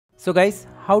So guys,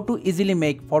 how to easily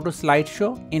make photo slideshow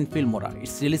in Filmora?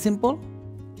 It's really simple.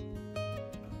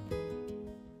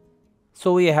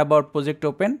 So we have our project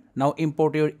open. Now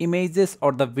import your images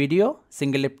or the video.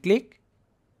 Single left click.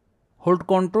 Hold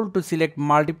Ctrl to select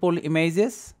multiple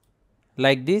images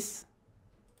like this.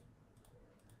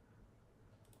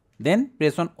 Then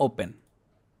press on open.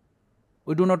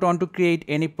 We do not want to create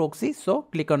any proxy, so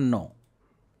click on no.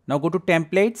 Now go to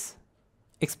templates,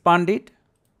 expand it,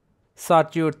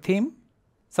 search your theme,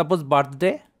 suppose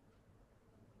birthday,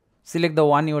 select the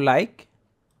one you like.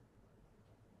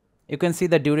 You can see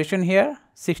the duration here,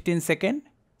 16 seconds,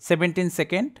 17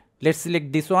 seconds. Let's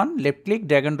select this one, left click,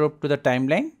 drag and drop to the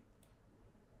timeline.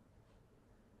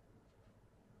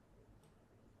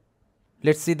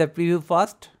 Let's see the preview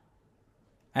first.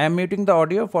 I am muting the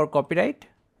audio for copyright.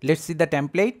 Let's see the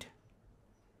template.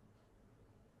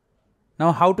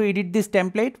 Now how to edit this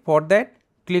template? For that,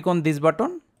 click on this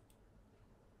button.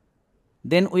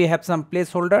 Then we have some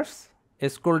placeholders.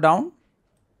 Scroll down.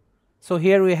 So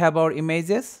here we have our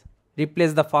images.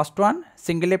 Replace the first one.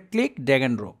 Single left click, drag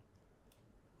and drop.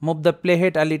 Move the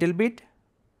playhead a little bit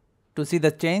to see the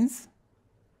change.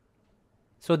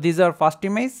 So these are first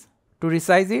image. To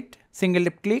resize it, single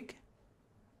left click.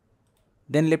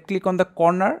 Then left click on the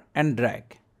corner and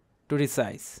drag to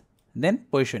resize. Then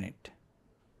position it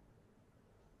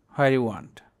where you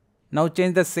want. Now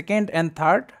change the second and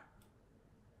third.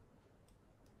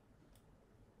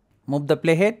 Move the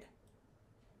playhead.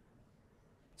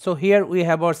 So here we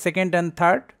have our second and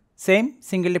third. Same,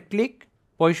 single left click,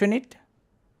 position it.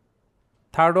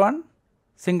 Third one,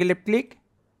 single left click.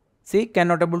 See,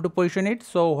 cannot able to position it.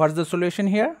 So what's the solution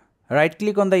here? Right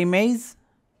click on the image,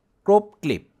 crop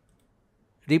clip.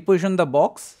 Reposition the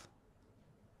box.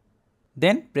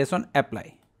 Then press on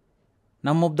apply.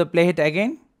 Now move the playhead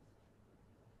again.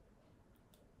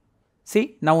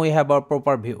 See, now we have our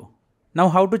proper view. Now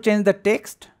how to change the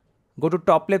text? Go to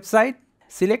top left side,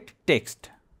 select text.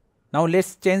 Now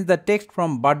let's change the text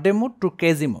from birthday mode to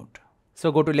crazy mode.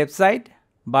 So go to left side,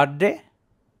 birthday,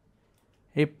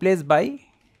 replace by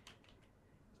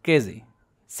crazy.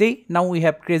 See, now we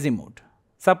have crazy mode.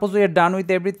 Suppose we are done with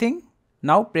everything.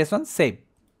 Now press on save.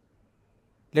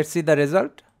 Let's see the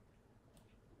result.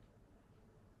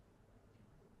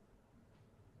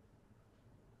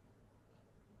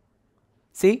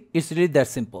 See, it's really that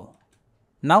simple.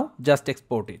 Now just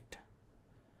export it.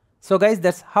 So guys,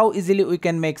 that's how easily we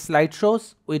can make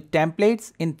slideshows with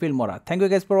templates in Filmora. Thank you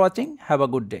guys for watching. Have a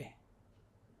good day.